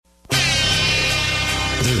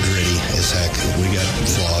They're gritty as heck. We got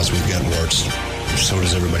flaws. We've got warts. So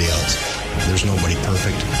does everybody else. There's nobody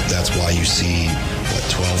perfect. That's why you see,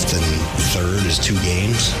 12th and 3rd is 2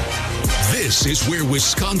 games. This is where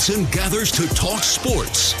Wisconsin gathers to talk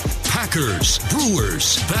sports. Packers,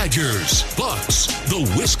 Brewers, Badgers, Bucks. The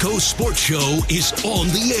Wisco Sports Show is on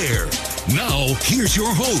the air. Now, here's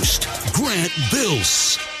your host, Grant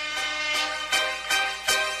Bills.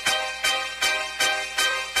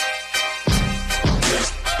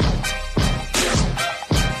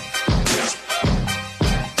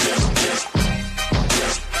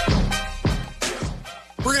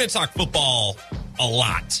 We're going to talk football a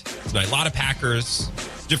lot tonight. A lot of Packers,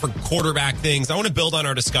 different quarterback things. I want to build on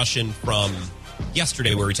our discussion from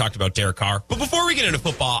yesterday where we talked about Derek Carr. But before we get into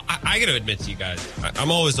football, I got to admit to you guys,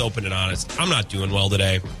 I'm always open and honest. I'm not doing well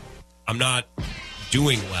today. I'm not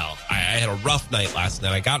doing well. I had a rough night last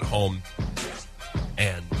night. I got home,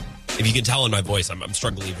 and if you can tell in my voice, I'm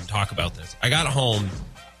struggling to even talk about this. I got home,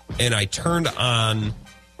 and I turned on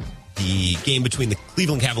the game between the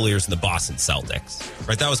Cleveland Cavaliers and the Boston Celtics.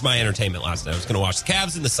 Right, that was my entertainment last night. I was going to watch the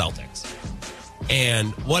Cavs and the Celtics.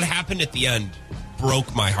 And what happened at the end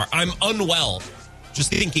broke my heart. I'm unwell just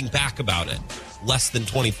thinking back about it less than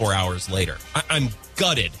 24 hours later. I'm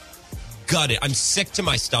gutted. I'm sick to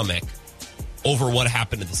my stomach over what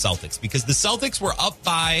happened to the Celtics because the Celtics were up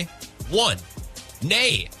by 1,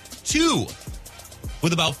 nay, 2.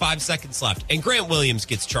 With about 5 seconds left. And Grant Williams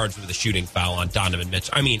gets charged with a shooting foul on Donovan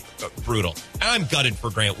Mitchell. I mean, brutal. And I'm gutted for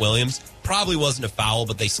Grant Williams. Probably wasn't a foul,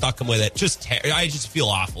 but they stuck him with it. I just feel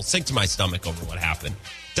awful. Sick to my stomach over what happened.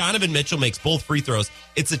 Donovan Mitchell makes both free throws.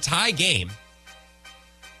 It's a tie game.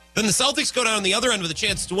 Then the Celtics go down on the other end with a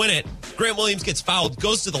chance to win it. Grant Williams gets fouled,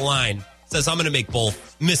 goes to the line, says, I'm going to make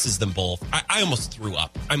both, misses them both. I almost threw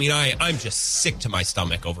up. I mean, I'm just sick to my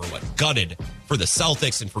stomach over what gutted for the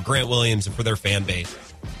Celtics and for Grant Williams and for their fan base.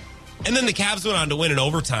 And then the Cavs went on to win in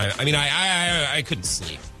overtime. I mean, I couldn't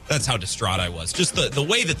sleep. That's how distraught I was. Just the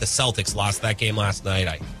way that the Celtics lost that game last night,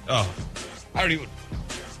 I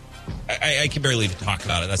can barely even talk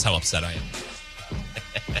about it. That's how upset I am.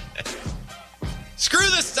 Screw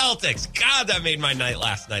the Celtics. God, that made my night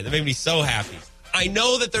last night. That made me so happy. I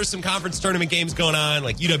know that there's some conference tournament games going on,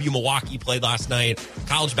 like UW-Milwaukee played last night.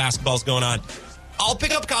 College basketball's going on. I'll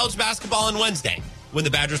pick up college basketball on Wednesday when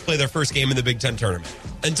the Badgers play their first game in the Big Ten tournament.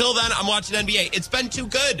 Until then, I'm watching NBA. It's been too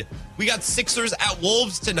good. We got Sixers at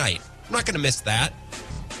Wolves tonight. I'm not going to miss that.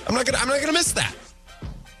 I'm not going to miss that.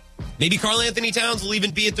 Maybe Karl Anthony Towns will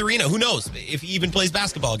even be at the arena. Who knows if he even plays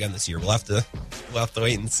basketball again this year? We'll have to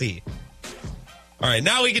wait and see. All right,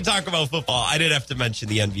 now we can talk about football. I did have to mention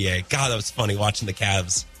the NBA. God, that was funny watching the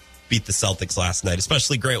Cavs beat the Celtics last night,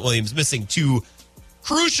 especially Grant Williams missing 2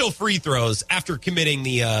 crucial free throws after committing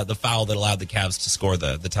the foul that allowed the Cavs to score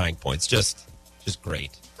the tying points. Just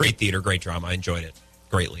great. Great theater, great drama. I enjoyed it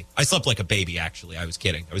greatly. I slept like a baby, actually. I was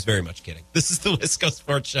kidding. I was very much kidding. This is the Wisco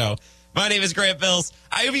Sports Show. My name is Grant Bills.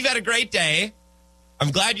 I hope you've had a great day.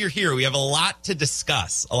 I'm glad you're here. We have a lot to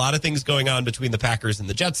discuss. A lot of things going on between the Packers and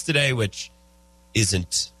the Jets today, which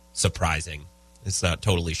isn't surprising. It's not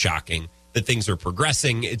totally shocking that things are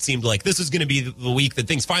progressing. It seemed like this was going to be the week that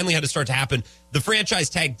things finally had to start to happen. The franchise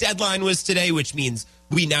tag deadline was today, which means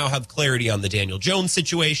we now have clarity on the Daniel Jones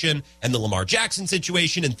situation and the Lamar Jackson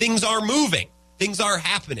situation, and things are moving. Things are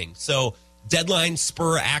happening. So deadline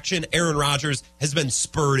spur action. Aaron Rodgers has been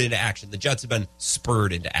spurred into action. The Jets have been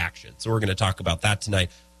spurred into action. So we're going to talk about that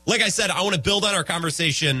tonight. Like I said, I want to build on our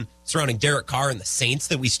conversation surrounding Derek Carr and the Saints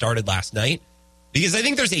that we started last night, because I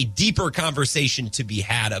think there's a deeper conversation to be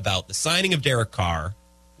had about the signing of Derek Carr,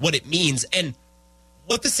 what it means, and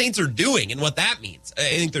what the Saints are doing and what that means. I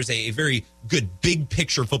think there's a very good big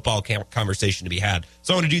picture football conversation to be had.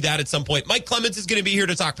 So I want to do that at some point. Mike Clemens is going to be here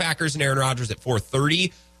to talk Packers and Aaron Rodgers at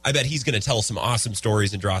 4:30. I bet he's going to tell some awesome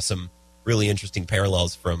stories and draw some really interesting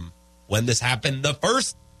parallels from when this happened the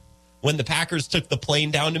first, when the Packers took the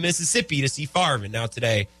plane down to Mississippi to see Favre, and now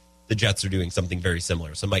today the Jets are doing something very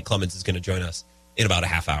similar. So Mike Clemens is going to join us in about a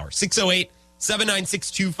half hour.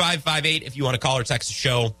 608-796-2558 if you want to call or text the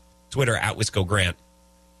show. Twitter at Wisco Grant.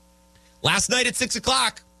 Last night at 6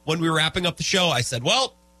 o'clock, when we were wrapping up the show, I said,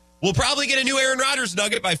 well, we'll probably get a new Aaron Rodgers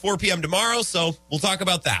nugget by 4 p.m. tomorrow, so we'll talk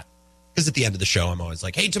about that. Because at the end of the show, I'm always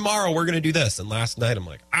like, hey, tomorrow we're going to do this. And last night, I'm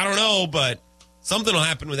like, I don't know, but something will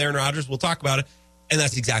happen with Aaron Rodgers. We'll talk about it. And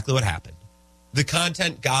that's exactly what happened. The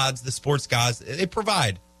content gods, the sports gods, they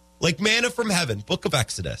provide. Like manna from heaven, Book of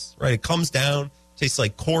Exodus, right? It comes down, tastes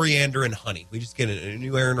like coriander and honey. We just get a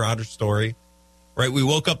new Aaron Rodgers story, right? We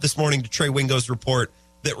woke up this morning to Trey Wingo's report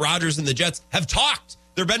that Rodgers and the Jets have talked.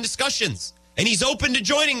 There have been discussions, and he's open to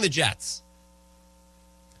joining the Jets.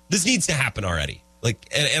 This needs to happen already.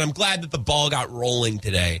 And I'm glad that the ball got rolling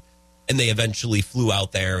today and they eventually flew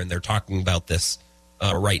out there and they're talking about this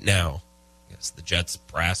right now. Yes, the Jets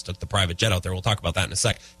brass took the private jet out there. We'll talk about that in a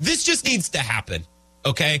sec. This just needs to happen,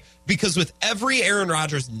 okay? Because with every Aaron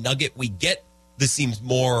Rodgers nugget we get, this seems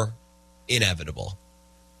more inevitable,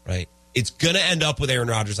 right? It's going to end up with Aaron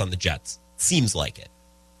Rodgers on the Jets. Seems like it,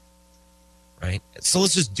 right? So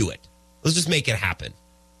let's just do it. Let's just make it happen,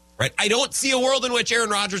 right? I don't see a world in which Aaron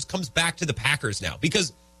Rodgers comes back to the Packers now,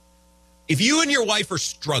 because if you and your wife are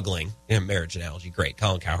struggling, marriage analogy, great,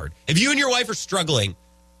 Colin Cowherd. If you and your wife are struggling,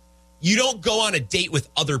 you don't go on a date with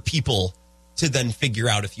other people to then figure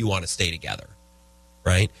out if you want to stay together,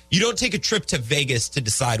 right? You don't take a trip to Vegas to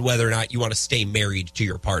decide whether or not you want to stay married to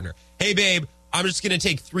your partner. Hey, babe, I'm just going to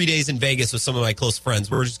take 3 days in Vegas with some of my close friends.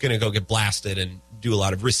 We're just going to go get blasted and do a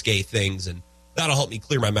lot of risque things, and that'll help me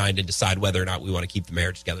clear my mind and decide whether or not we want to keep the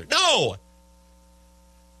marriage together. No!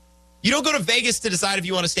 You don't go to Vegas to decide if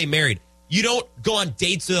you want to stay married. You don't go on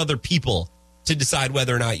dates with other people to decide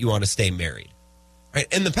whether or not you want to stay married. Right?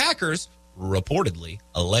 And the Packers, reportedly,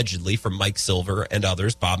 allegedly, from Mike Silver and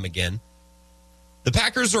others, Bob McGinn, the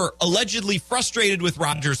Packers are allegedly frustrated with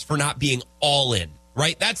Rodgers for not being all in,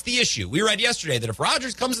 right? That's the issue. We read yesterday that if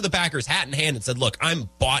Rodgers comes to the Packers hat in hand and said, look, I'm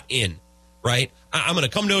bought in, right? I'm going to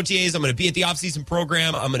come to OTAs. I'm going to be at the offseason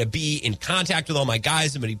program. I'm going to be in contact with all my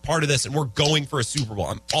guys. I'm going to be part of this, and we're going for a Super Bowl.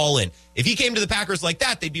 I'm all in. If he came to the Packers like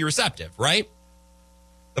that, they'd be receptive, right?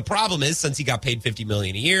 The problem is, since he got paid $50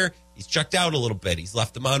 million a year, he's checked out a little bit. He's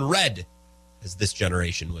left them on red, as this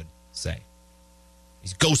generation would say.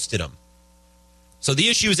 He's ghosted them. So the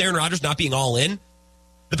issue is Aaron Rodgers not being all in.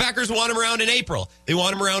 The Packers want him around in April. They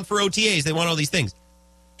want him around for OTAs. They want all these things.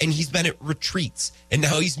 And he's been at retreats. And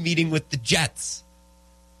now he's meeting with the Jets.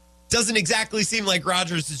 Doesn't exactly seem like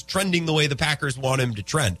Rodgers is trending the way the Packers want him to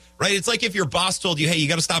trend, right? It's like if your boss told you, hey, you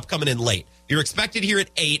got to stop coming in late. You're expected here at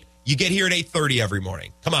 8. You get here at 8:30 every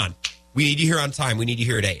morning. Come on. We need you here on time. We need you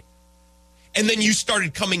here at 8. And then you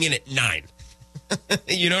started coming in at 9.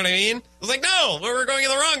 You know what I mean? It was like, no, we're going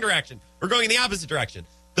in the wrong direction. We're going in the opposite direction.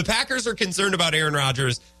 The Packers are concerned about Aaron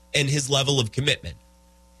Rodgers and his level of commitment.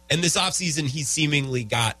 And this offseason, he's seemingly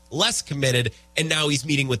got less committed, and now he's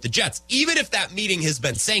meeting with the Jets. Even if that meeting has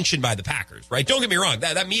been sanctioned by the Packers, right? Don't get me wrong.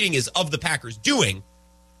 That meeting is of the Packers doing,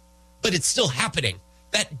 but it's still happening.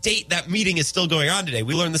 That meeting is still going on today.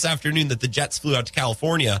 We learned this afternoon that the Jets flew out to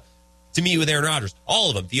California to meet with Aaron Rodgers. All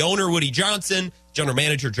of them. The owner, Woody Johnson, general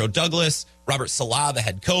manager, Joe Douglas, Robert Saleh, the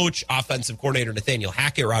head coach, offensive coordinator, Nathaniel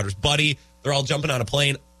Hackett, Rodgers' buddy. They're all jumping on a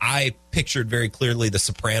plane. I pictured very clearly the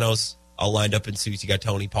Sopranos all lined up in suits. You got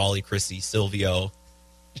Tony, Paulie, Chrissy, Silvio,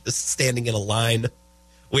 just standing in a line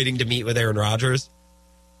waiting to meet with Aaron Rodgers.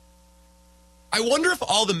 I wonder if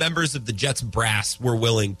all the members of the Jets brass were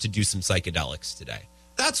willing to do some psychedelics today.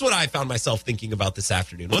 That's what I found myself thinking about this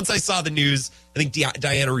afternoon. Once I saw the news, I think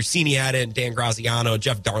Diana Rossini had it and Dan Graziano.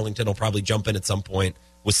 Jeff Darlington will probably jump in at some point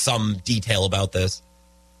with some detail about this.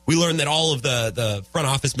 We learned that all of the front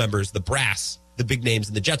office members, the brass, the big names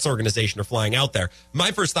in the Jets organization are flying out there.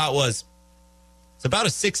 My first thought was, it's about a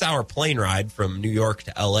 6-hour plane ride from New York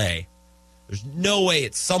to L.A. There's no way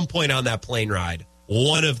at some point on that plane ride,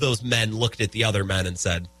 one of those men looked at the other men and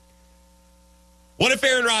said, what if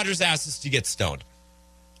Aaron Rodgers asked us to get stoned?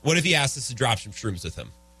 What if he asked us to drop some shrooms with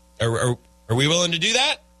him? Are we willing to do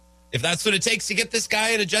that? If that's what it takes to get this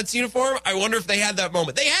guy in a Jets uniform, I wonder if they had that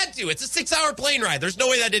moment. They had to. It's a 6-hour plane ride. There's no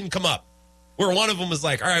way that didn't come up. Where one of them was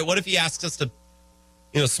like, all right, what if he asks us to,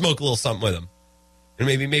 smoke a little something with him? And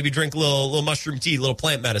maybe drink a little mushroom tea, a little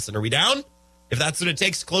plant medicine. Are we down? If that's what it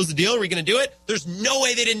takes to close the deal, are we going to do it? There's no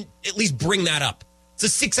way they didn't at least bring that up. It's a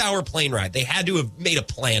 6-hour plane ride. They had to have made a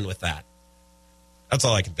plan with that. That's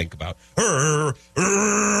all I can think about.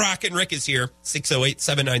 Rockin' Rick is here.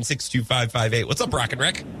 608-796-2558. What's up, Rockin'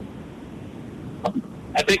 Rick?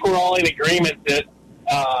 I think we're all in agreement that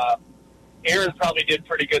Aaron probably did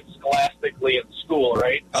pretty good scholastically at school,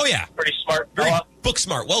 right? Oh, yeah. Pretty smart Very fella. book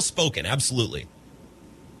smart. Well-spoken. Absolutely.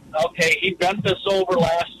 Okay, he bent this over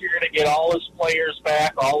last year to get all his players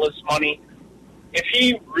back, all his money. If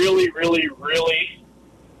he really, really, really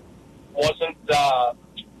wasn't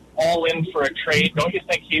all in for a trade, don't you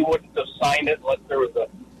think he wouldn't have signed it unless there was a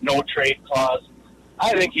no-trade clause?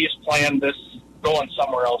 I think he's planned this going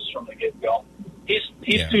somewhere else from the get-go. He's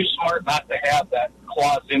too smart not to have that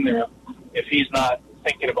clause in there if he's not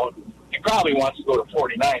thinking about it. He probably wants to go to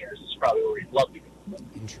 49ers. It's probably where he'd love to go.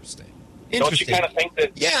 Interesting. Don't you kind of think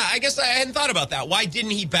that? Yeah, I guess I hadn't thought about that. Why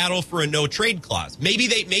didn't he battle for a no-trade clause? Maybe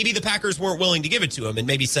the Packers weren't willing to give it to him, and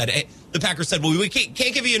maybe said, hey, the Packers said, well, we can't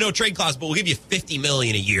give you a no-trade clause, but we'll give you $50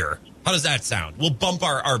 million a year. How does that sound? We'll bump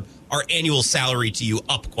our annual salary to you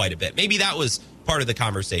up quite a bit. Maybe that was part of the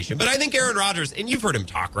conversation. But I think Aaron Rodgers, and you've heard him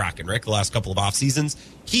talk, Rock and Rick, the last couple of off seasons,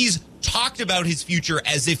 he's talked about his future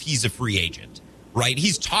as if he's a free agent, right?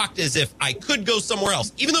 He's talked as if I could go somewhere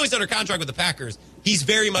else. Even though he's under contract with the Packers, he's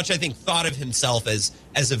very much, I think, thought of himself as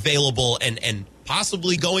available and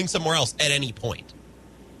possibly going somewhere else at any point.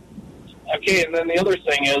 Okay, and then the other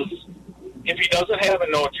thing is, if he doesn't have a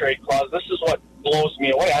no-trade clause, this is what blows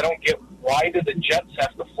me away. I don't get, why did the Jets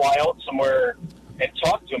have to fly out somewhere and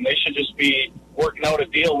talk to him? They should just be working out a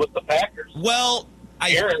deal with the Packers. Well, Rock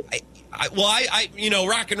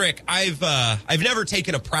and Rick, I've never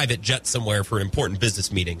taken a private jet somewhere for an important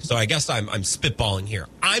business meeting, so I guess I'm spitballing here.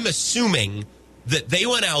 I'm assuming that they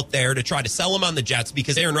went out there to try to sell him on the Jets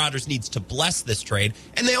because Aaron Rodgers needs to bless this trade,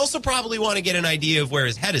 and they also probably want to get an idea of where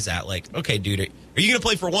his head is at. Like, okay, dude, are you going to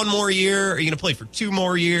play for 1 more year? Are you going to play for 2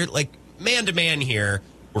 more years? Like, man to man here.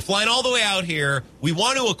 We're flying all the way out here. We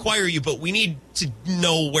want to acquire you, but we need to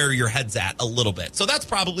know where your head's at a little bit. So that's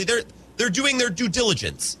probably they're doing their due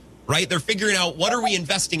diligence, right? They're figuring out what are we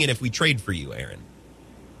investing in if we trade for you, Aaron.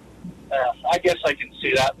 I guess I can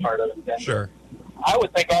see that part of it then. Sure. I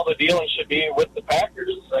would think all the dealing should be with the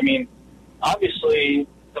Packers. I mean, obviously,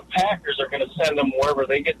 the Packers are going to send them wherever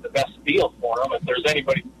they get the best deal for them. If there's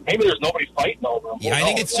anybody, maybe there's nobody fighting over them. Yeah, I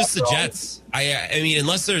think it's just the Jets. I mean,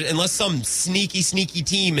 unless some sneaky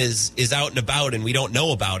team is out and about and we don't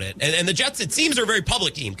know about it. And the Jets, it seems, are a very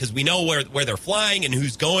public team because we know where they're flying and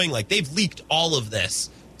who's going. Like, they've leaked all of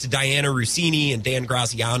this to Diana Rossini and Dan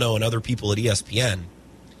Graziano and other people at ESPN.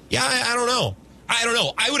 Yeah, I don't know.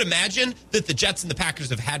 I would imagine that the Jets and the Packers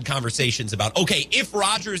have had conversations about, okay, if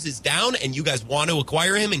Rodgers is down and you guys want to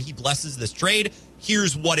acquire him and he blesses this trade,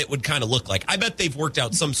 here's what it would kind of look like. I bet they've worked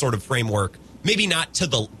out some sort of framework, maybe not to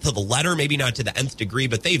the letter, maybe not to the nth degree,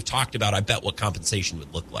 but they've talked about, I bet, what compensation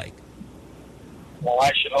would look like. Well,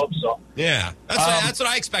 I should hope so. Yeah, that's what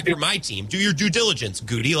I expect from my team. Do your due diligence,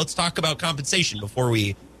 Goody. Let's talk about compensation before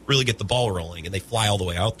we really get the ball rolling and they fly all the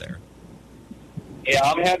way out there. Yeah,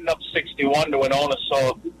 I'm heading up 61 to Winona,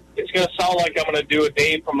 so it's going to sound like I'm going to do a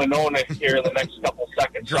Dave from Winona here in the next couple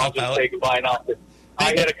seconds. So I'll just say goodbye now.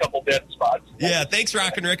 I hit a couple dead spots. Yeah, thanks,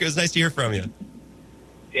 Rock and Rick. It was nice to hear from you.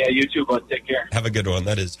 Yeah, you too, bud. Take care. Have a good one.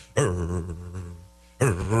 That is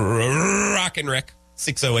Rock and Rick,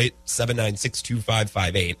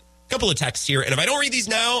 608-796-2558. A couple of texts here, and if I don't read these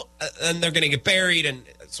now, then they're going to get buried, and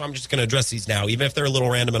so I'm just going to address these now, even if they're a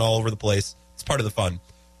little random and all over the place. It's part of the fun.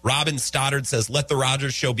 Robin Stoddard says, let the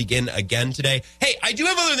Rodgers show begin again today. Hey, I do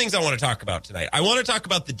have other things I want to talk about tonight. I want to talk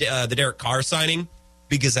about the Derek Carr signing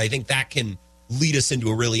because I think that can lead us into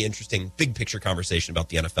a really interesting big picture conversation about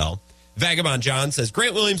the NFL. Vagabond John says,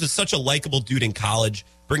 Grant Williams is such a likable dude in college,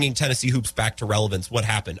 bringing Tennessee hoops back to relevance. What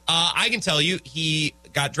happened? I can tell you he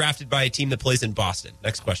got drafted by a team that plays in Boston.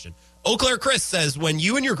 Next question. Eau Claire Chris says, when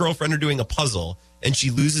you and your girlfriend are doing a puzzle and she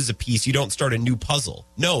loses a piece, you don't start a new puzzle.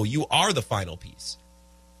 No, you are the final piece.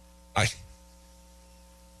 I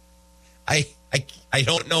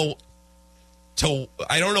don't know.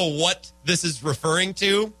 I don't know what this is referring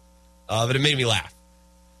to, but it made me laugh.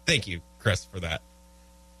 Thank you, Chris, for that.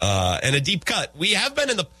 And a deep cut. We have been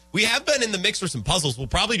in the mix for some puzzles. We'll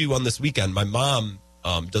probably do one this weekend. My mom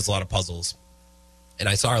does a lot of puzzles, and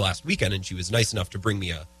I saw her last weekend, and she was nice enough to bring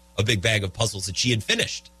me a big bag of puzzles that she had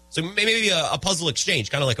finished. So maybe a puzzle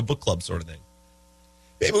exchange, kind of like a book club sort of thing.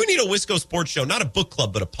 Maybe we need a Wisco Sports Show, not a book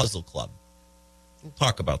club, but a puzzle club. We'll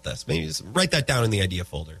talk about this. Maybe just write that down in the idea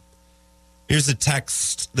folder. Here's a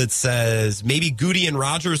text that says, maybe Goody and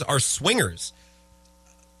Rodgers are swingers.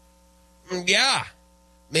 Yeah,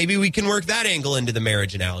 maybe we can work that angle into the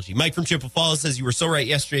marriage analogy. Mike from Chippewa Falls says, you were so right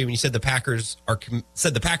yesterday when you said the Packers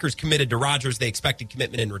committed to Rodgers. They expected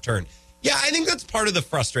commitment in return. Yeah, I think that's part of the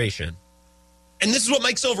frustration. And this is what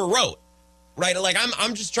Mike Silver wrote. Right, like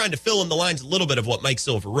I'm just trying to fill in the lines a little bit of what Mike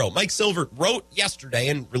Silver wrote. Mike Silver wrote yesterday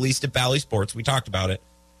and released at Bally Sports, we talked about it,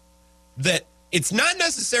 that it's not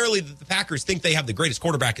necessarily that the Packers think they have the greatest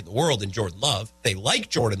quarterback in the world in Jordan Love. They like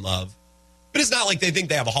Jordan Love, but it's not like they think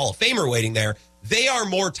they have a Hall of Famer waiting there. They are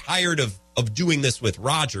more tired of doing this with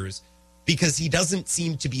Rodgers because he doesn't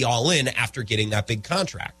seem to be all in after getting that big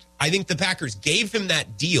contract. I think the Packers gave him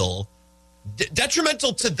that deal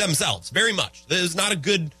detrimental to themselves, very much. It was not a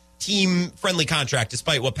good team-friendly contract,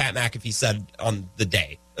 despite what Pat McAfee said on the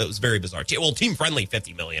day. It was very bizarre. Well, team-friendly,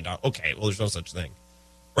 $50 million. Okay, well, there's no such thing.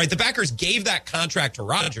 Right, the Packers gave that contract to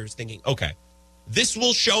Rodgers thinking, okay, this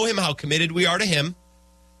will show him how committed we are to him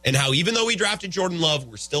and how even though we drafted Jordan Love,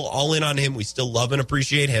 we're still all in on him. We still love and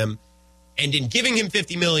appreciate him. And in giving him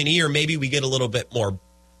 $50 million a year, maybe we get a little bit more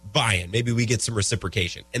buy-in. Maybe we get some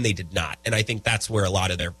reciprocation. And they did not. And I think that's where a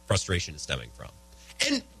lot of their frustration is stemming from.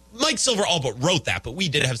 And Mike Silver all but wrote that, but we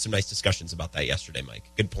did have some nice discussions about that yesterday, Mike.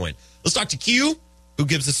 Good point. Let's talk to Q, who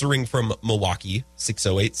gives us a ring from Milwaukee,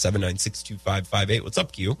 608-796-2558. What's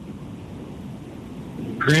up, Q?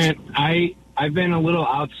 Grant, I've been a little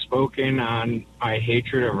outspoken on my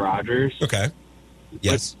hatred of Rodgers. Okay.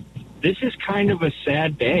 Yes. But this is kind of a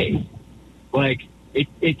sad day. Like,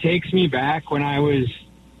 it takes me back when I was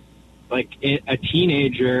like a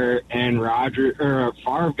teenager and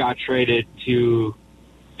Favre got traded to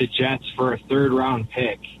the Jets for a 3rd-round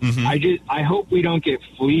pick. Mm-hmm. I hope we don't get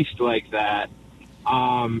fleeced like that.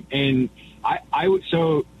 And I would,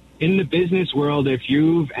 so in the business world, if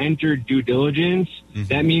you've entered due diligence,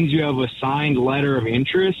 that means you have a signed letter of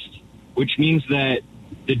interest, which means that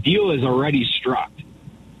the deal is already struck.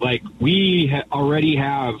 Like, we already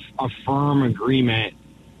have a firm agreement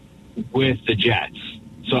with the Jets.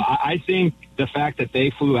 So I think the fact that they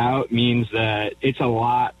flew out means that it's a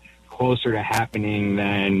lot closer to happening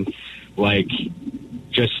than, like,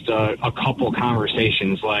 just a couple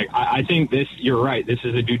conversations. Like, I think this, you're right, this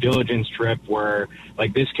is a due diligence trip where,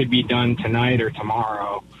 like, this could be done tonight or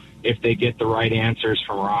tomorrow if they get the right answers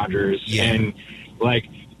from Rodgers. Yeah. And, like,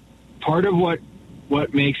 part of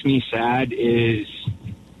what makes me sad is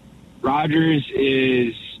Rodgers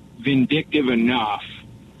is vindictive enough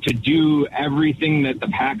to do everything that the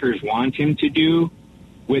Packers want him to do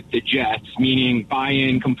with the Jets, meaning buy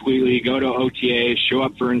in completely, go to OTAs, show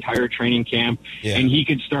up for entire training camp, and he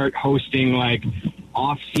could start hosting like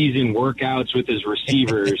off-season workouts with his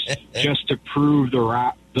receivers just to prove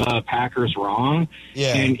the Packers wrong.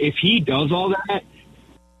 Yeah. And if he does all that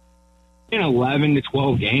in 11 to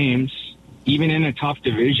 12 games, even in a tough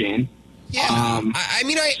division. Yeah,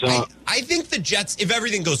 I think the Jets, if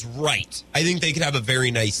everything goes right, I think they could have a very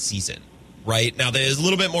nice season. Right now, there's a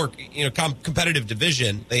little bit more, competitive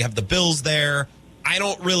division. They have the Bills there. I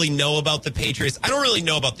don't really know about the Patriots. I don't really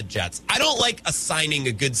know about the Jets. I don't like assigning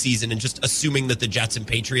a good season and just assuming that the Jets and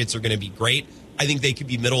Patriots are going to be great. I think they could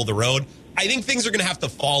be middle of the road. I think things are going to have to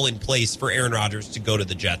fall in place for Aaron Rodgers to go to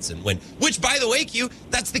the Jets and win. Which, by the way, Q,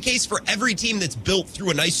 that's the case for every team that's built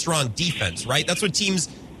through a nice, strong defense. Right? That's what teams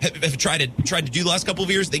have tried to do the last couple of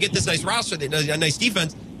years. They get this nice roster, they a nice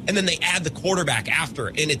defense, and then they add the quarterback after,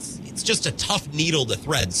 and it's just a tough needle to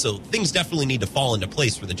thread. So things definitely need to fall into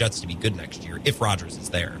place for the Jets to be good next year if Rodgers is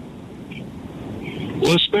there.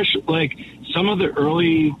 Well, especially like some of the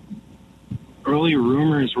early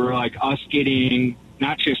rumors were like us getting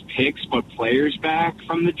not just picks but players back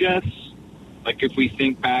from the Jets. Like if we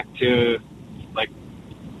think back to like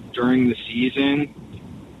during the season,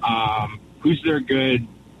 who's their good?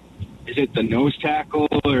 Is it the nose tackle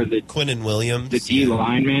or the Quinnen Williams, the D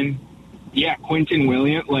lineman? Yeah, Quentin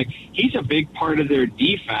Williams. Like he's a big part of their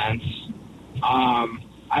defense.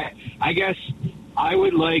 I guess I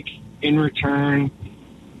would like in return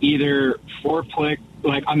either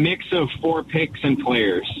like a mix of 4 picks and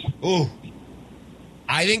players. Ooh,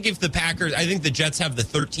 I think if the Jets have the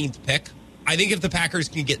 13th pick. I think if the Packers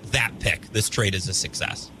can get that pick, this trade is a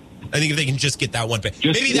success. I think if they can just get that one pick,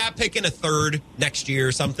 maybe that pick in a 3rd next year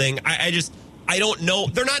or something. I don't know.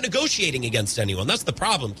 They're not negotiating against anyone. That's the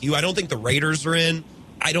problem, Q. I don't think the Raiders are in.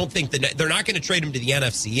 I don't think they're not going to trade him to the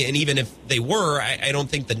NFC. And even if they were, I don't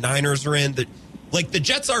think the Niners are in. The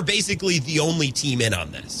Jets are basically the only team in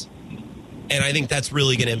on this. And I think that's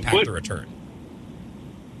really going to impact the return.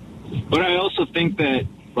 But I also think that,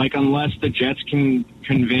 like, unless the Jets can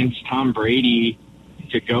convince Tom Brady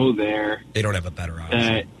to go there, they don't have a better option.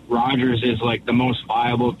 That Rodgers is like the most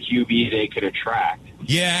viable QB they could attract.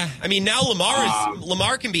 Yeah, I mean now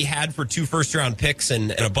Lamar can be had for 2 first-round picks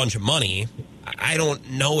and a bunch of money. I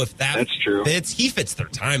don't know if that's true. He fits their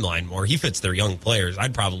timeline more. He fits their young players.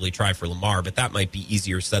 I'd probably try for Lamar, but that might be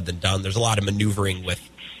easier said than done. There's a lot of maneuvering with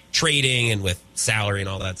trading and with salary and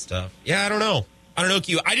all that stuff. Yeah, I don't know,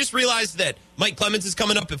 Q. I just realized that Mike Clemens is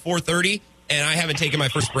coming up at 4:30. And I haven't taken my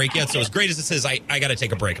first break yet, so as great as this is, I got to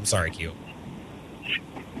take a break. I'm sorry, Q.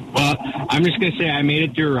 Well, I'm just going to say I made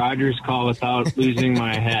it through Rodgers' call without losing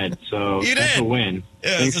my head, so that's a win.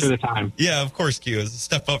 Yeah, thanks for the time. Yeah, of course, Q. It's a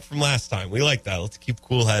step up from last time. We like that. Let's keep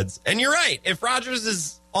cool heads. And you're right. If Rodgers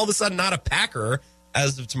is all of a sudden not a Packer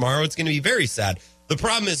as of tomorrow, it's going to be very sad. The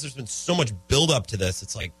problem is there's been so much buildup to this.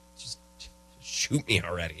 It's like, just shoot me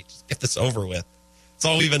already. Just get this over with. It's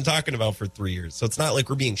all we've been talking about for 3 years. So it's not like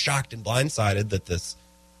we're being shocked and blindsided that this,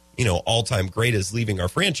 all-time great is leaving our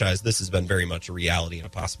franchise. This has been very much a reality and a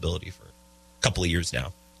possibility for a couple of years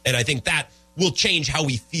now. And I think that will change how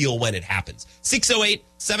we feel when it happens.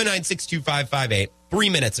 608-796-2558. 3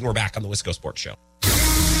 minutes and we're back on the Wisco Sports Show.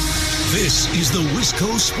 This is the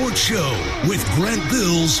Wisco Sports Show with Grant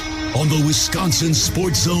Bills on the Wisconsin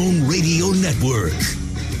Sports Zone Radio Network.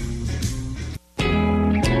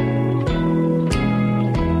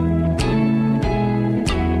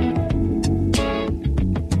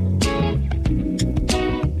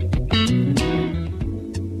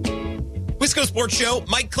 Wisco Sports Show,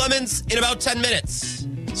 Mike Clemens in about 10 minutes.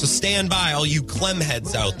 So stand by, all you Clem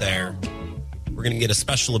heads out there. We're going to get a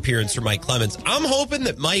special appearance from Mike Clemens. I'm hoping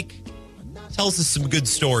that Mike tells us some good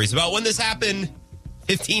stories about when this happened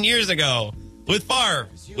 15 years ago with Favre,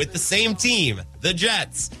 with the same team, the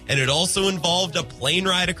Jets. And it also involved a plane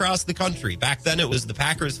ride across the country. Back then, it was the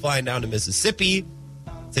Packers flying down to Mississippi.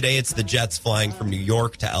 Today, it's the Jets flying from New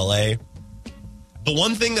York to L.A. The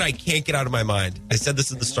one thing that I can't get out of my mind, I said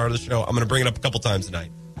this at the start of the show, I'm going to bring it up a couple times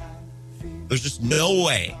tonight. There's just no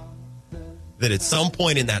way that at some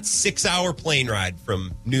point in that 6-hour plane ride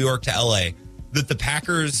from New York to L.A., that the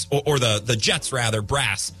Packers, or the Jets rather,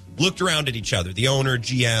 brass, looked around at each other. The owner,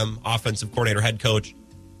 GM, offensive coordinator, head coach.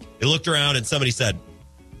 They looked around and somebody said,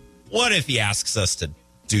 what if he asks us to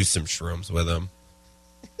do some shrooms with him?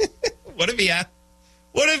 What if he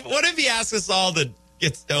asks us all to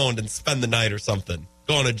get stoned and spend the night or something?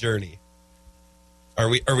 Go on a journey. Are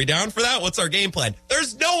we down for that? What's our game plan?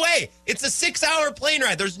 There's no way. It's a 6-hour plane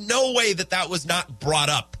ride. There's no way that was not brought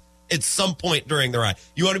up at some point during the ride.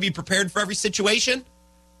 You want to be prepared for every situation?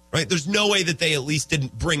 Right? There's no way that they at least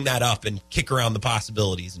didn't bring that up and kick around the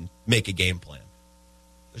possibilities and make a game plan.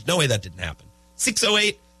 There's no way that didn't happen.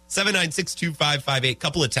 608-796-2558.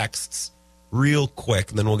 Couple of texts real quick,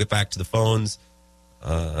 and then we'll get back to the phones.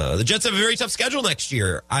 The Jets have a very tough schedule next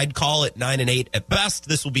year. I'd call it 9-8 at best.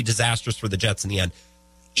 This will be disastrous for the Jets in the end.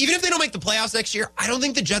 Even if they don't make the playoffs next year, I don't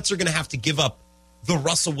think the Jets are going to have to give up the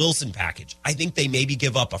Russell Wilson package. I think they maybe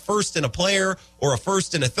give up a first and a player or a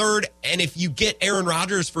first and a third. And if you get Aaron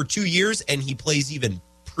Rodgers for 2 years and he plays even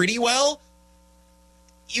pretty well,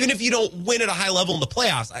 even if you don't win at a high level in the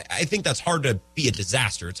playoffs, I think that's hard to be a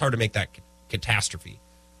disaster. It's hard to make that catastrophe.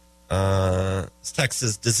 This text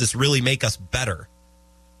says, does this really make us better?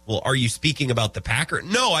 Well, are you speaking about the Packers?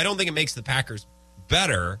 No, I don't think it makes the Packers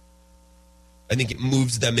better. I think it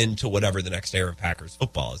moves them into whatever the next era of Packers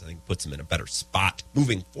football is. I think it puts them in a better spot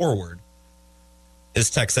moving forward. This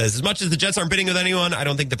text says, as much as the Jets aren't bidding with anyone, I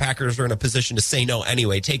don't think the Packers are in a position to say no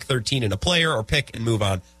anyway. Take 13 in a player or pick and move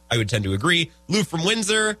on. I would tend to agree. Lou from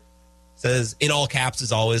Windsor says, in all caps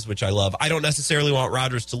as always, which I love. I don't necessarily want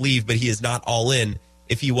Rodgers to leave, but he is not all in.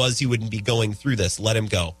 If he was, he wouldn't be going through this. Let him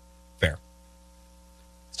go. Fair.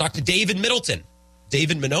 Let's talk to Dave in Middleton.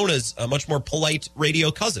 David Minona's a much more polite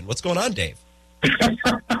radio cousin. What's going on, Dave?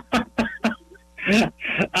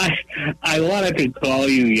 I wanted to call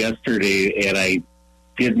you yesterday, and I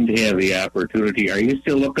didn't have the opportunity. Are you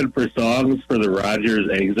still looking for songs for the Rodgers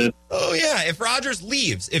exit? Oh, yeah. If Rodgers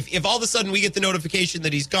leaves, if all of a sudden we get the notification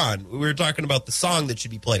that he's gone, we were talking about the song that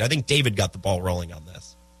should be played. I think David got the ball rolling on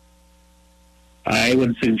this. I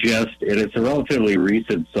would suggest, and it's a relatively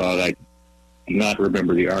recent song. I do not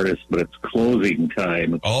remember the artist, but it's Closing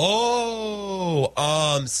Time. Oh,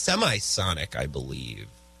 Semisonic, I believe.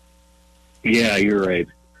 Yeah, you're right.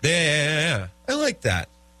 Yeah. I like that.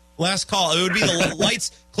 Last call. It would be the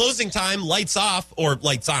lights, closing time, lights off, or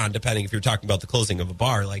lights on, depending if you're talking about the closing of a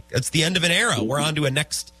bar. Like, it's the end of an era. We're on to a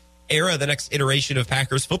next era, the next iteration of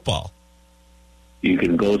Packers football. You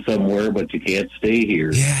can go somewhere, but you can't stay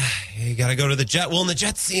here. Yeah, you got to go to the Jets. Well, and the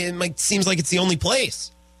Jets, seems like it's the only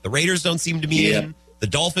place. The Raiders don't seem to be in. The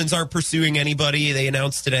Dolphins aren't pursuing anybody, they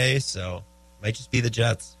announced today, so it might just be the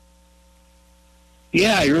Jets.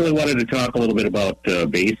 Yeah, I really wanted to talk a little bit about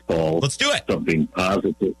baseball. Let's do it. Something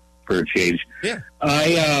positive for a change. Yeah.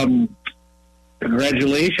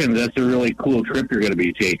 Congratulations. That's a really cool trip you're going to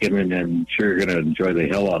be taking, and I'm sure you're going to enjoy the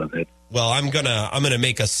hell out of it. Well, I'm gonna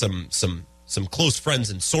make us some close friends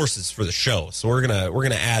and sources for the show. So we're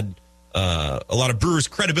gonna add a lot of Brewers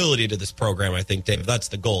credibility to this program, I think, Dave. That's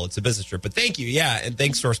the goal. It's a business trip. But thank you. Yeah, and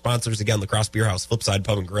thanks to our sponsors again, Lacrosse Beer House, Flipside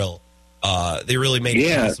Pub and Grill. They really made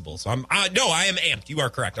it possible. So I am amped. You are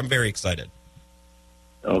correct. I'm very excited.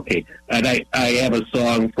 Okay. And I have a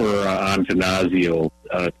song for Antanasio.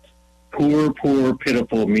 Poor, Poor,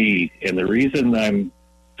 Pitiful Me. And the reason I'm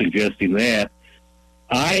suggesting that,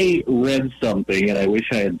 I read something, and I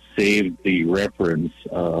wish I had saved the reference,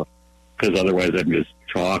 because otherwise I'm just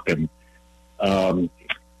talking.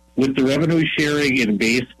 With the revenue sharing in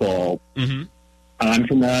baseball,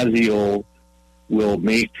 Antanasio will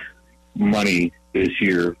make money this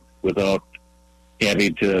year without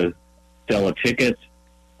having to sell a ticket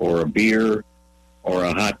or a beer or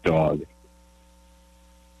a hot dog.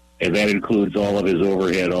 And that includes all of his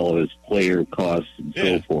overhead, all of his player costs, and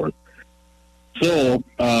so forth. So,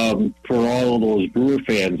 for all of those Brewer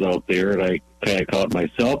fans out there, and I kind of count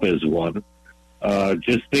myself as one,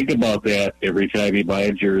 just think about that every time you buy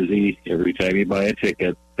a jersey, every time you buy a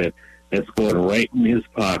ticket, that's going right in his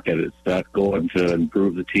pocket. It's not going to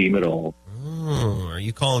improve the team at all. Are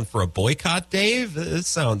you calling for a boycott, Dave? This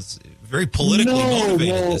sounds Very politically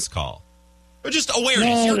motivated, No. this call. Or just awareness.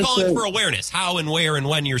 No, You're it's calling for awareness. How and where and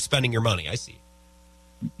when you're spending your money. I see.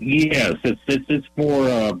 Yes, it's more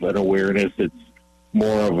of an awareness. It's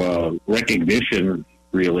more of a recognition,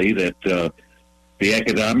 really, that the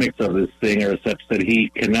economics of this thing are such that he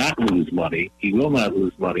cannot lose money. He will not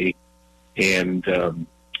lose money. And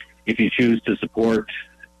if you choose to support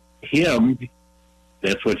him,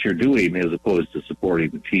 that's what you're doing as opposed to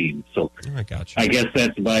supporting the team. So I got you. I guess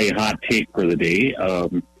that's my hot take for the day.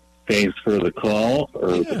 Thanks for the call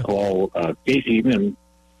the call taking, and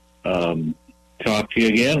talk to you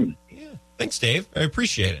again. Yeah. Thanks, Dave. I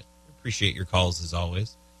appreciate it. Appreciate your calls as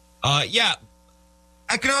always.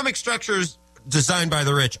 Economic structures designed by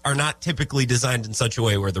the rich are not typically designed in such a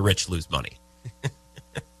way where the rich lose money.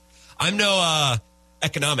 I'm no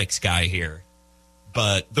economics guy here,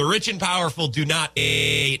 but the rich and powerful do not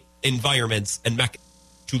create environments and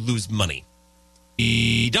to lose money.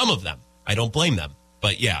 Dumb of them. I don't blame them.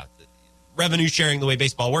 But yeah, revenue sharing, the way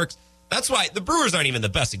baseball works, that's why the Brewers aren't even the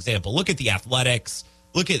best example. Look at the Athletics.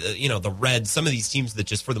 Look at the Reds. Some of these teams that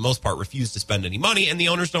just for the most part refuse to spend any money, and the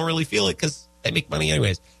owners don't really feel it because they make money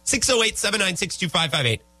anyways.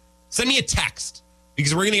 608-796-2558. Send me a text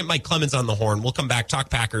because we're going to get Mike Clemens on the horn. We'll come back, talk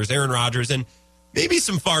Packers, Aaron Rodgers, and maybe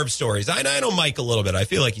some Favre stories. I know Mike a little bit. I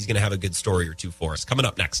feel like he's going to have a good story or two for us. Coming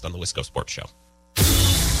up next on the Wisco Sports Show.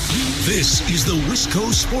 This is the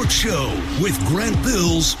Wisco Sports Show with Grant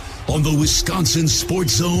Bills on the Wisconsin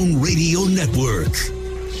Sports Zone Radio Network.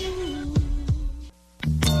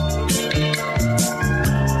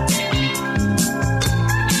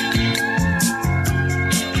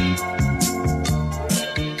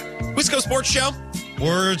 Wisco Sports Show.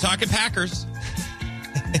 We're talking Packers.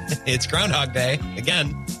 It's Groundhog Day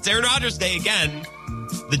again. It's Aaron Rodgers Day again.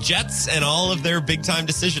 The Jets and all of their big-time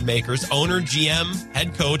decision makers, owner, GM,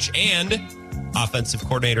 head coach, and offensive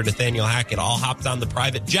coordinator Nathaniel Hackett all hopped on the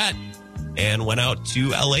private jet and went out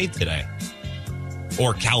to L.A. today.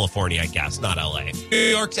 Or California, I guess, not L.A. New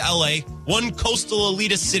York to L.A., one coastal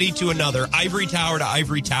elitist city to another, ivory tower to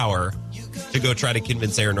ivory tower, to go try to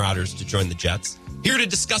convince Aaron Rodgers to join the Jets. Here to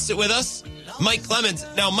discuss it with us, Mike Clemens.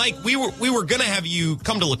 Now, Mike, we were going to have you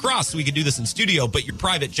come to La Crosse so we could do this in studio, but your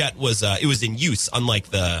private jet was in use, unlike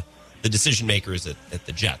the decision makers at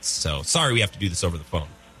the Jets. So sorry we have to do this over the phone.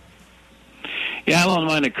 Yeah, I don't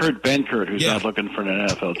mind a Kurt Benkert who's not looking for an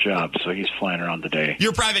NFL job, so he's flying around today.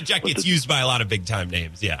 Your private jet gets used by a lot of big-time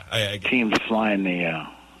names, yeah. I team's flying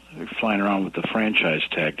around with the franchise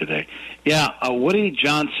tag today. Yeah, Woody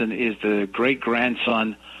Johnson is the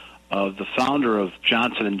great-grandson of the founder of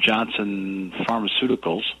Johnson & Johnson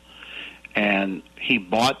Pharmaceuticals, and he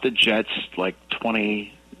bought the Jets like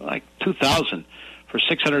 2000 for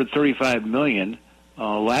 $635 million.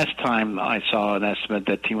 Last time I saw an estimate,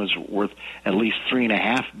 that team was worth at least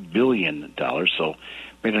 $3.5 billion, so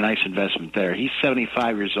made a nice investment there. He's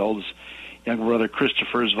 75 years old. His younger brother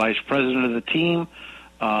Christopher is vice president of the team.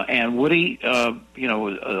 And Woody,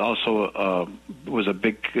 also was a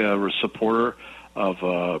big supporter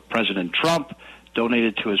of President Trump,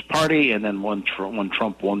 donated to his party, and then when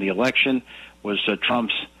Trump won the election, was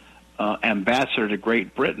Trump's ambassador to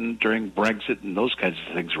Great Britain during Brexit, and those kinds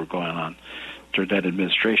of things were going on during that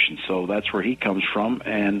administration. So that's where he comes from.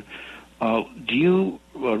 And do you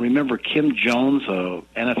remember Kim Jones, a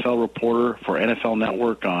NFL reporter for NFL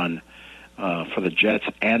Network for the Jets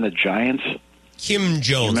and the Giants? Kim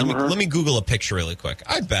Jones. Let me Google a picture really quick.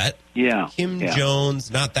 I bet. Yeah. Kim Jones,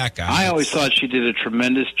 not that guy. I always thought she did a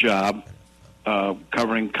tremendous job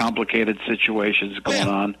covering complicated situations going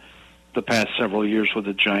on the past several years with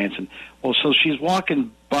the Giants. And so she's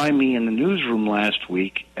walking by me in the newsroom last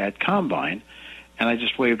week at Combine, and I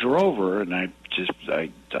just waved her over, and I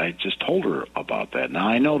just told her about that. Now,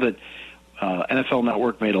 I know that NFL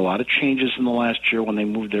Network made a lot of changes in the last year when they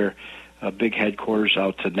moved their big headquarters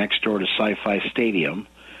out to next door to SoFi Stadium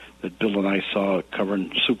that Bill and I saw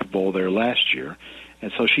covering Super Bowl there last year.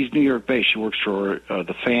 And so she's New York-based. She works for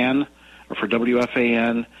The Fan, or for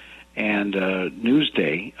WFAN, and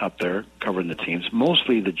Newsday up there covering the teams,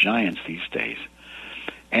 mostly the Giants these days.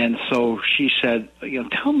 And so she said,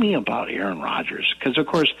 tell me about Aaron Rodgers. Because, of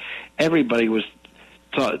course, everybody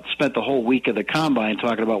spent the whole week of the Combine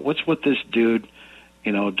talking about what's with this dude,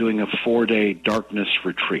 doing a 4-day darkness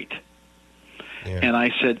retreat. Yeah. And I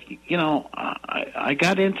said, I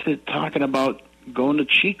got into talking about going to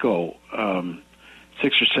Chico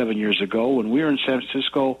 6 or 7 years ago when we were in San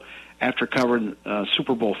Francisco after covering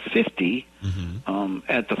Super Bowl 50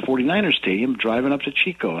 at the 49ers Stadium, driving up to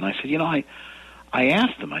Chico. And I said, I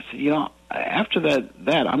asked him, I said, after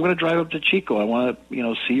that, I'm going to drive up to Chico. I want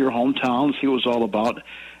to, see your hometown, see what it was all about.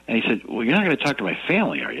 And he said, well, you're not going to talk to my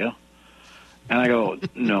family, are you? And I go,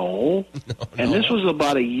 no. And this was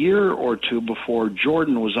about a year or two before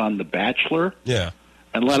Jordan was on The Bachelor. Yeah.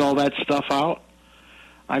 And let all that stuff out.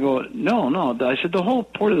 I go, no. I said, the whole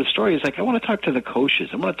point of the story is like, I want to talk to the coaches.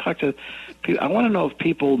 I want to talk to people. I want to know if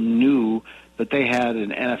people knew that they had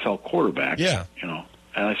an NFL quarterback. Yeah. You know,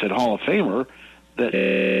 and I said, Hall of Famer,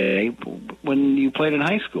 that when you played in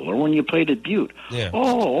high school or when you played at Butte. Yeah.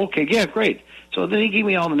 Oh, okay, yeah, great. So then he gave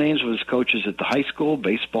me all the names of his coaches at the high school,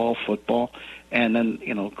 baseball, football, and then,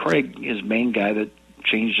 you know, Craig, his main guy that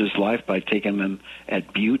changed his life by taking him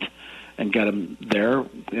at Butte and got him there,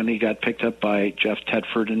 and he got picked up by Jeff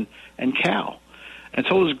Tedford and Cal. And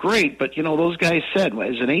so it was great, but, you know, those guys said,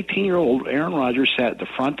 as an 18-year-old, Aaron Rodgers sat at the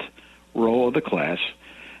front row of the class.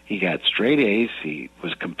 He got straight A's. He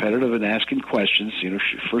was competitive in asking questions, you know,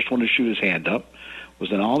 first one to shoot his hand up.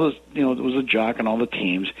 Was in all the, you know, was a jock in all the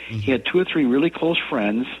teams. Mm-hmm. He had 2 or 3 really close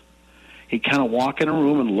friends. He'd kind of walk in a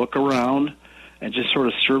room and look around and just sort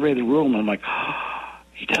of survey the room. And I'm like, oh,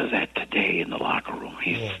 he does that today in the locker room.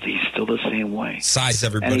 He's still the same way. Size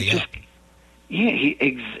everybody up. Yeah,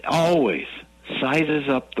 he always sizes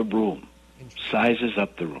up the room. Sizes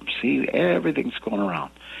up the room. See, everything's going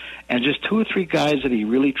around. And just 2 or 3 guys that he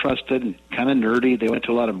really trusted and kind of nerdy. They went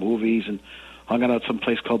to a lot of movies and hung out at some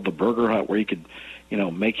place called the Burger Hut where you could, you know,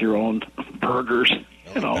 make your own burgers,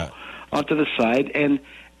 you know, off to the side. And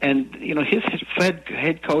you know, his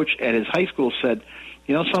head coach at his high school said,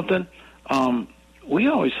 you know something, we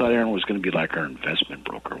always thought Aaron was going to be like our investment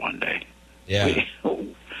broker one day. Yeah.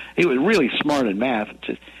 He was really smart in math.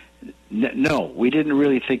 No, we didn't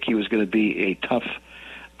really think he was going to be a tough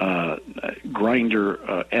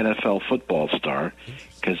grinder NFL football star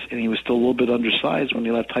because he was still a little bit undersized when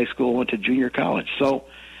he left high school and went to junior college. So,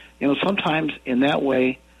 you know, sometimes in that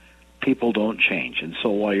way, people don't change. And so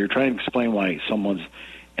while you're trying to explain why someone's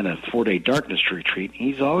in a 4-day darkness retreat,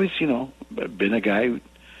 he's always, you know, been a guy who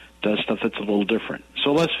does stuff that's a little different.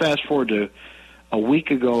 So let's fast forward to a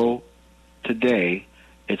week ago today.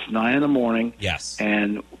 It's 9 in the morning. Yes.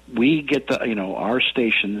 And we get the, you know, our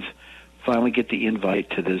stations finally get the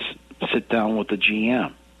invite to this sit down with the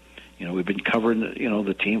GM. You know, we've been covering, you know,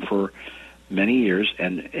 the team for many years.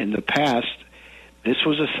 And in the past, this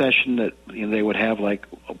was a session that, you know, they would have like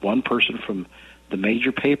one person from the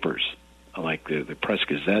major papers, like the Press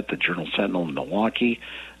Gazette, the Journal Sentinel in Milwaukee,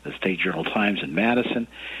 the State Journal Times in Madison.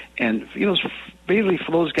 And, you know, basically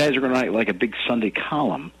for those guys are going to write like a big Sunday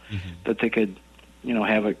column that they could, you know,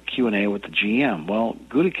 have a Q&A with the GM. Well,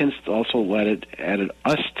 Gutekunst also added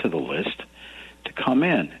us to the list to come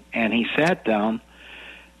in. And he sat down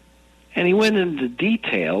and he went into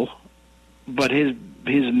detail, but his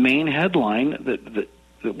main headline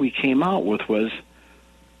that we came out with was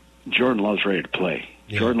Jordan Love's ready to play.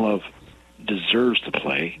 Yeah. Jordan Love deserves to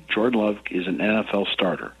play. Jordan Love is an NFL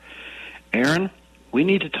starter. Aaron, we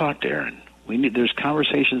need to talk to Aaron. There's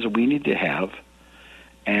conversations that we need to have,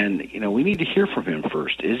 and you know we need to hear from him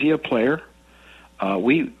first. Is he a player?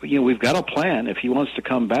 We've got a plan. If he wants to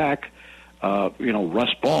come back, you know,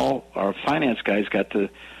 Russ Ball, our finance guy's got the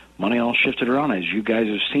money all shifted around. As you guys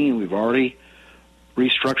have seen, we've already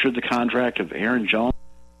restructured the contract of Aaron Jones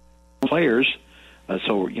players,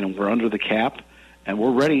 so you know we're under the cap, and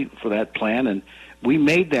we're ready for that plan. And we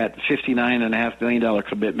made that $59.5 million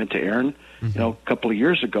commitment to Aaron, you know, a couple of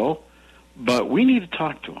years ago, but we need to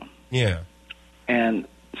talk to him. Yeah. And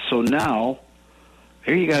so now,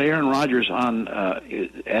 here you got Aaron Rodgers on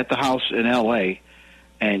at the house in L.A.,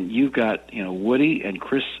 and you've got, you know, Woody and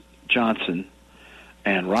Chris Johnson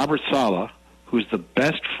and Robert Saleh, who's the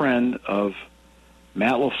best friend of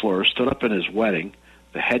Matt LaFleur, stood up in his wedding,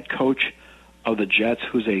 the head coach of the Jets,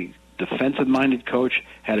 who's a defensive-minded coach,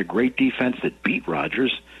 had a great defense that beat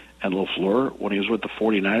Rodgers, and LaFleur, when he was with the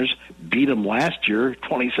 49ers, beat him last year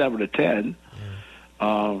 27-10.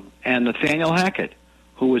 And Nathaniel Hackett,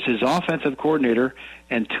 who was his offensive coordinator,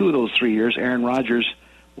 and 2 of those 3 years, Aaron Rodgers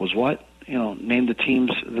was what? You know, named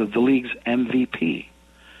the league's MVP.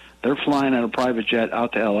 They're flying on a private jet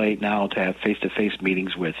out to L.A. now to have face-to-face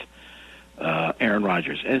meetings with Aaron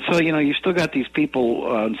Rodgers. And so, you know, you still got these people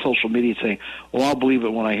on social media saying, well, I'll believe it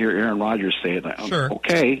when I hear Aaron Rodgers say it. Sure.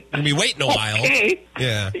 Okay. We'll be waiting a while. Okay.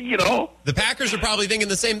 Yeah. You know. The Packers are probably thinking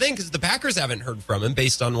the same thing because the Packers haven't heard from him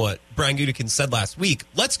based on what Brian Gutekunst said last week.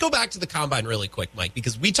 Let's go back to the Combine really quick, Mike,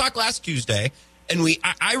 because we talked last Tuesday, and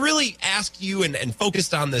I really asked you and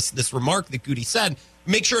focused on this remark that Goody said,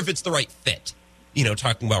 make sure if it's the right fit. You know,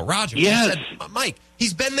 talking about Rodgers. Yes. Said, Mike,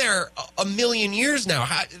 he's been there a million years now.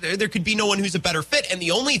 There could be no one who's a better fit. And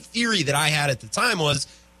the only theory that I had at the time was,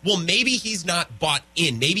 well, maybe he's not bought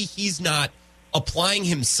in. Maybe he's not applying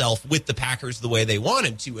himself with the Packers the way they want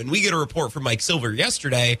him to. And we get a report from Mike Silver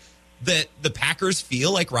yesterday that the Packers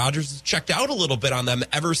feel like Rodgers has checked out a little bit on them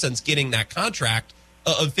ever since getting that contract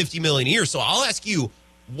of $50 million a year. So I'll ask you,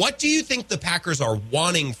 what do you think the Packers are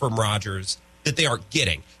wanting from Rodgers that they aren't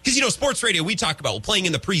getting? Because, sports radio, we talk about playing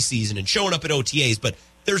in the preseason and showing up at OTAs, but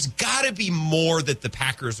there's got to be more that the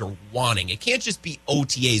Packers are wanting. It can't just be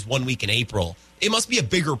OTAs 1 week in April. It must be a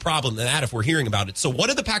bigger problem than that if we're hearing about it. So what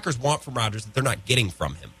do the Packers want from Rodgers that they're not getting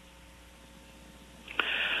from him?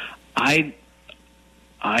 I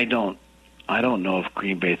don't know if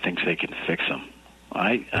Green Bay thinks they can fix him.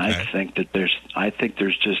 I think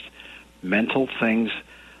there's just mental things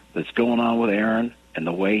that's going on with Aaron and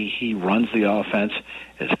the way he runs the offense,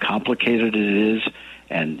 as complicated as it is.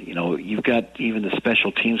 And, you've got even the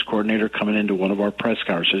special teams coordinator coming into one of our press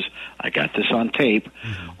conferences. I got this on tape,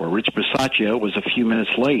 where Rich Bisaccia was a few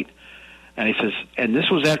minutes late. And he says, and this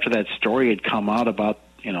was after that story had come out about,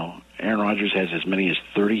 Aaron Rodgers has as many as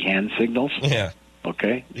 30 hand signals. Yeah.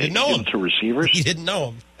 Okay? He didn't know him. To receivers. He didn't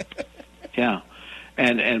know him. Yeah.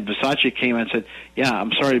 And Bisaccia came in and said, yeah,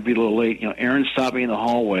 I'm sorry to be a little late. Aaron stopped me in the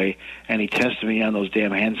hallway, and he tested me on those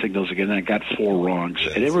damn hand signals again, and I got 4 wrongs.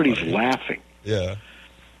 Yeah, and everybody's funny. Laughing. Yeah.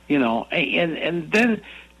 And then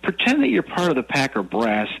pretend that you're part of the Packer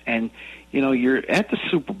brass, and, you're at the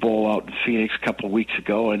Super Bowl out in Phoenix a couple of weeks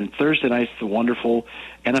ago, and Thursday night's the wonderful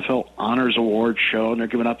NFL Honors Award show, and they're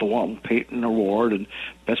giving out the Walton Payton Award and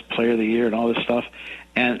Best Player of the Year and all this stuff.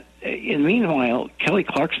 And meanwhile, Kelly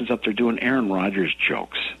Clarkson's up there doing Aaron Rodgers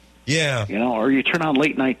jokes. Yeah. Or you turn on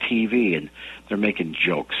late night TV and they're making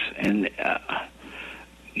jokes. And,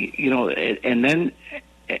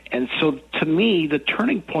 and so to me, the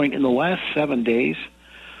turning point in the last 7 days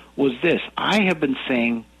was this. I have been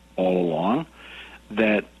saying all along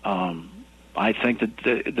that I think that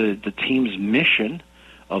the team's mission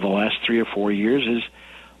of the last 3 or 4 years is,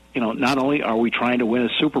 not only are we trying to win a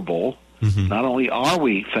Super Bowl, not only are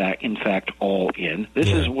we, in fact, all in. This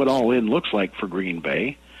is what all in looks like for Green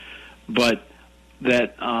Bay, but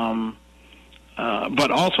that,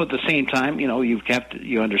 but also at the same time,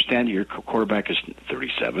 you understand your quarterback is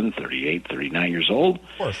 37, 38, 39 years old, of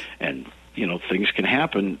course. And things can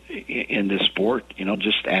happen in this sport.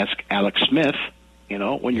 Just ask Alex Smith.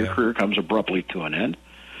 When your career comes abruptly to an end,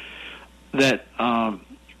 that.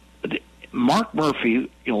 Mark Murphy,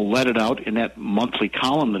 let it out in that monthly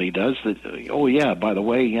column that he does that, by the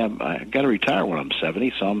way, I got to retire when I'm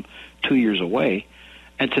 70, so I'm 2 years away.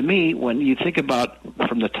 And to me, when you think about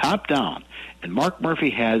from the top down, and Mark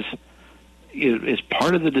Murphy is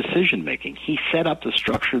part of the decision making, he set up the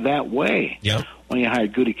structure that way when he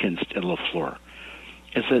hired Gutekunst and LaFleur.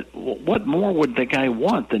 Is that what more would the guy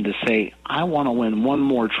want than to say, I want to win one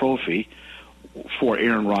more trophy for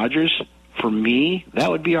Aaron Rodgers? For me, that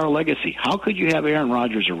would be our legacy. How could you have Aaron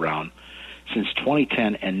Rodgers around since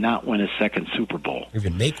 2010 and not win a second Super Bowl?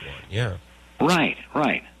 Even make one, yeah. Right.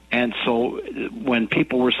 And so when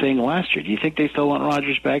people were saying last year, do you think they still want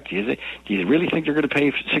Rodgers back? Do you really think they're going to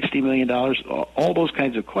pay $60 million? All those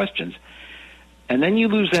kinds of questions. And then you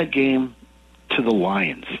lose that game to the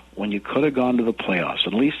Lions when you could have gone to the playoffs.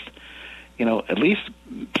 At least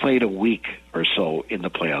played a week or so in the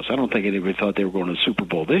playoffs. I don't think anybody thought they were going to the Super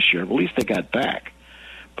Bowl this year, but at least they got back.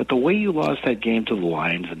 But the way you lost that game to the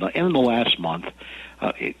Lions in the last month,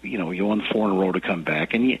 you won 4 in a row to come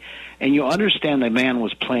back, and you understand the man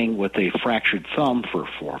was playing with a fractured thumb for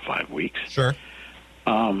 4 or 5 weeks. Sure.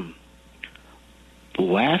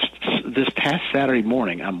 This past Saturday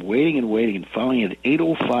morning, I'm waiting, and finally at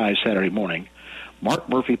 8:05 Saturday morning, Mark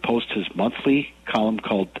Murphy posts his monthly column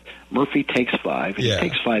called Murphy Takes 5. And he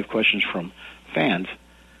takes 5 questions from fans,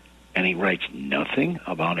 and he writes nothing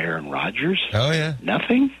about Aaron Rodgers. Oh, yeah.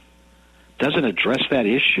 Nothing. Doesn't address that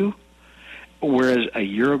issue. Whereas a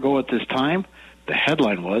year ago at this time, the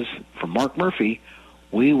headline was, from Mark Murphy,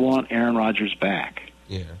 we want Aaron Rodgers back.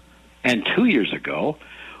 Yeah. And 2 years ago,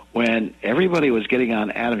 when everybody was getting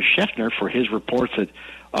on Adam Schefter for his reports that,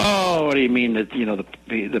 oh, what do you mean that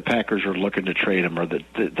the Packers are looking to trade him, or that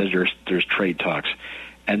there's trade talks,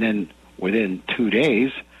 and then within 2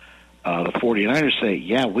 days, the 49ers say,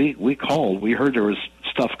 yeah, we called, we heard there was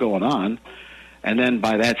stuff going on, and then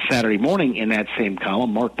by that Saturday morning in that same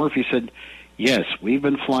column, Mark Murphy said, yes, we've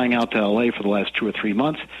been flying out to L.A. for the last 2 or 3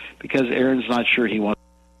 months because Aaron's not sure he wants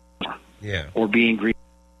more, or being Green.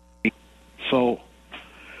 So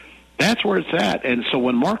that's where it's at. And so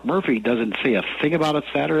when Mark Murphy doesn't say a thing about it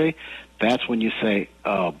Saturday, that's when you say,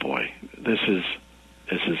 oh, boy, this is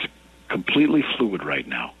completely fluid right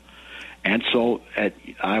now. And so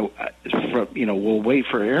we'll wait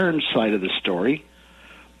for Aaron's side of the story.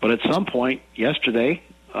 But at some point yesterday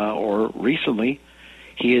or recently,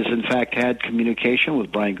 he has, in fact, had communication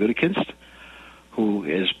with Brian Gutekunst, who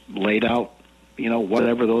has laid out,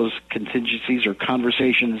 whatever those contingencies or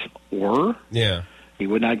conversations were. Yeah. He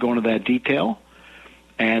would not go into that detail.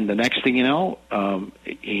 And the next thing you know,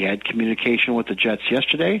 he had communication with the Jets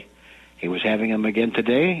yesterday. He was having them again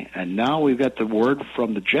today. And now we've got the word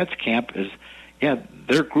from the Jets camp is,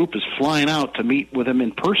 their group is flying out to meet with him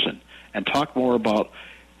in person and talk more about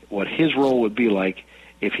what his role would be like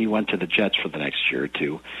if he went to the Jets for the next year or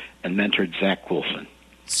two and mentored Zach Wilson.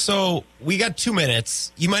 So we got 2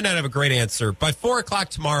 minutes. You might not have a great answer. By 4 o'clock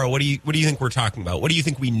tomorrow, what do you think we're talking about? What do you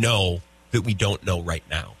think we know that we don't know right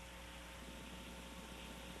now?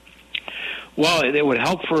 Well, it would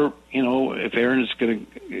help for, if Aaron is going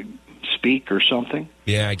to speak or something.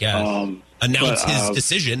 Yeah, I guess. Announce his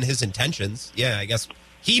decision, his intentions. Yeah, I guess.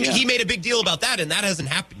 He made a big deal about that, and that hasn't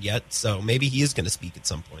happened yet, so maybe he is going to speak at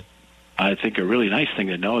some point. I think a really nice thing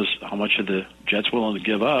to know is how much of the Jets willing to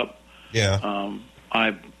give up. Yeah.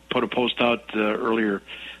 I put a post out earlier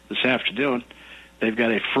this afternoon. They've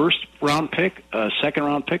got a first-round pick, a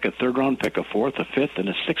second-round pick, a third-round pick, a fourth, a fifth, and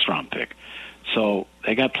a sixth-round pick. So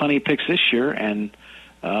they got plenty of picks this year and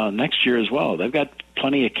next year as well. They've got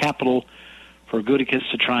plenty of capital for Gutekunst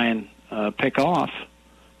to try and pick off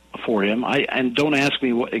for him. And don't ask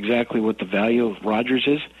me exactly what the value of Rodgers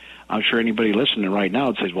is. I'm sure anybody listening right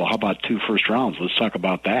now says, well, how about 2 first rounds? Let's talk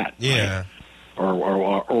about that. Yeah. Right?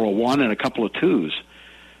 Or a 1 and a couple of 2s.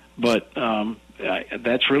 But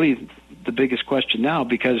that's really the biggest question now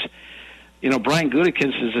because, Brian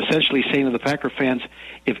Gutekunst is essentially saying to the Packer fans,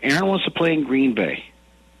 if Aaron wants to play in Green Bay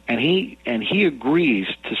and he agrees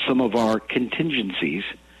to some of our contingencies,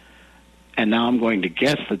 and now I'm going to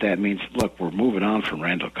guess that means, look, we're moving on from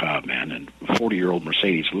Randall Cobb, man, and 40-year-old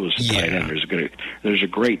Mercedes Lewis at tight end. There's a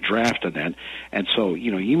great draft in that. And so,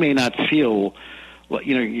 you may not feel,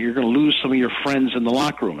 you're going to lose some of your friends in the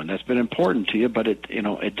locker room, and that's been important to you, but it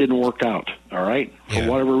didn't work out, all right? For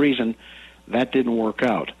whatever reason, that didn't work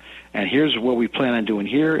out. And here's what we plan on doing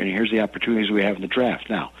here, and here's the opportunities we have in the draft.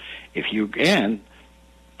 Now,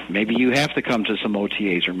 maybe you have to come to some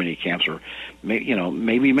OTAs or mini camps, or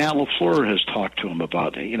maybe Matt LaFleur has talked to him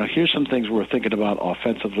about, here's some things we're thinking about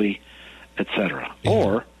offensively, et cetera. Yeah.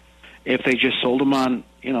 Or if they just sold him on,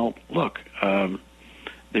 look,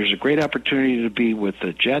 there's a great opportunity to be with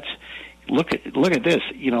the Jets. Look at this,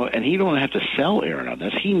 and he don't have to sell Aaron on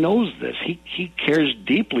this. He knows this. He cares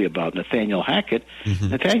deeply about Nathaniel Hackett. Mm-hmm.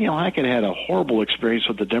 Nathaniel Hackett had a horrible experience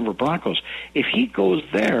with the Denver Broncos. If he goes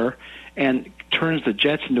there and turns the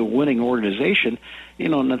Jets into a winning organization,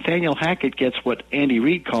 Nathaniel Hackett gets what Andy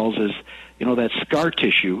Reid calls as, that scar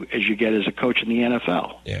tissue as you get as a coach in the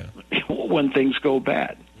NFL. Yeah. When things go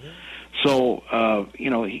bad. Yeah. So,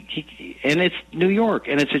 and it's New York,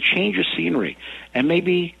 and it's a change of scenery. And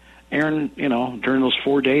maybe Aaron, during those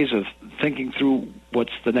 4 days of thinking through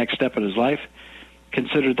what's the next step in his life,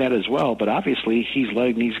 considered that as well. But obviously, he's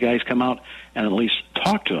letting these guys come out and at least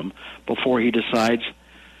talk to him before he decides,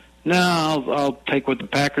 no, I'll take what the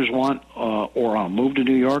Packers want, or I'll move to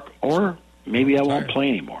New York, or maybe I won't play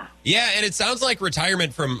anymore. Yeah, and it sounds like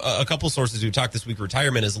retirement from a couple sources who talked this week,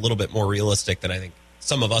 retirement is a little bit more realistic than I think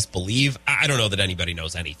some of us believe. I don't know that anybody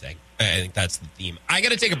knows anything. I think that's the theme. I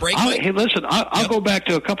got to take a break, Mike. Hey, listen, I'll go back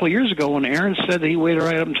to a couple of years ago when Aaron said that he waited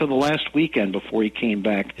right up until the last weekend before he came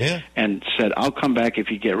back and said, I'll come back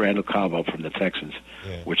if you get Randall Cobb up from the Texans,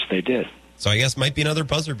 which they did. So I guess might be another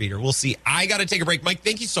buzzer beater. We'll see. I got to take a break. Mike,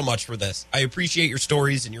 thank you so much for this. I appreciate your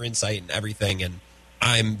stories and your insight and everything, and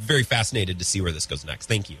I'm very fascinated to see where this goes next.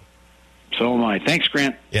 Thank you. So am I. Thanks,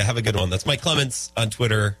 Grant. Yeah, have a good one. That's Mike Clemens on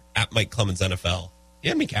Twitter, at Mike Clemens NFL. You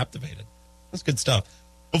had me captivated. That's good stuff.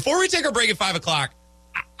 Before we take our break at 5 o'clock,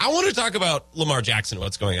 I want to talk about Lamar Jackson and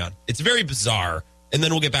what's going on. It's very bizarre. And then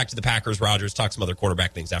we'll get back to the Packers, Rodgers, talk some other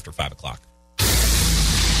quarterback things after 5 o'clock.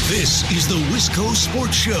 This is the Wisco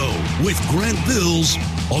Sports Show with Grant Bills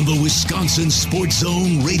on the Wisconsin Sports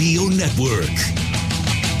Zone Radio Network.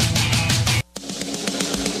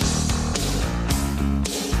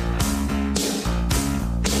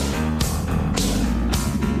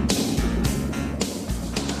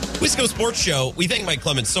 Wisco Sports Show, we thank Mike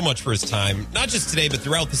Clemens so much for his time, not just today, but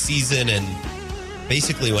throughout the season and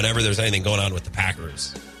basically whenever there's anything going on with the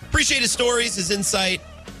Packers. Appreciate his stories, his insight.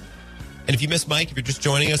 And if you missed Mike, if you're just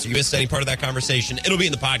joining us or you missed any part of that conversation, it'll be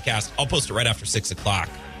in the podcast. I'll post it right after 6 o'clock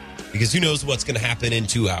because who knows what's going to happen in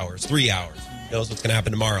 2 hours, 3 hours. Who knows what's going to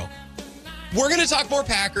happen tomorrow. We're going to talk more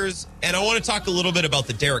Packers, and I want to talk a little bit about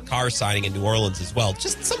the Derek Carr signing in New Orleans as well.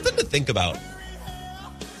 Just something to think about.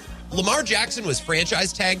 Lamar Jackson was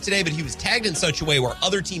franchise tagged today, but he was tagged in such a way where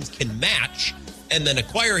other teams can match and then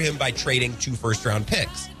acquire him by trading 2 first-round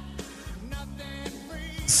picks.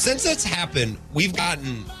 Since that's happened, we've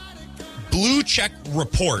gotten blue check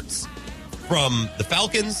reports from the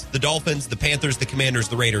Falcons, the Dolphins, the Panthers, the Commanders,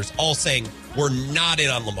 the Raiders, all saying we're not in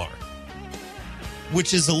on Lamar,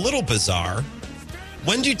 which is a little bizarre.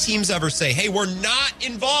 When do teams ever say, hey, we're not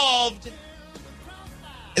involved?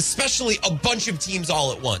 Especially a bunch of teams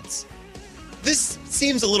all at once. This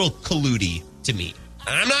seems a little colludey to me.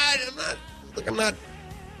 I'm not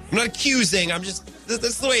accusing.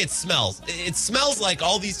 That's the way it smells. It smells like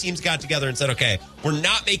all these teams got together and said, okay, we're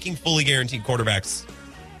not making fully guaranteed quarterbacks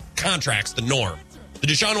contracts the norm. The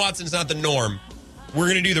Deshaun Watson's not the norm. We're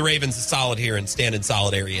going to do the Ravens a solid here and stand in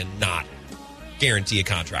solidarity and not guarantee a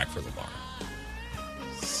contract for Lamar.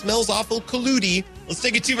 Smells awful colludey. Let's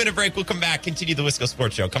take a 2-minute break. We'll come back, continue the Wisco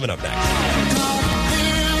Sports Show coming up next.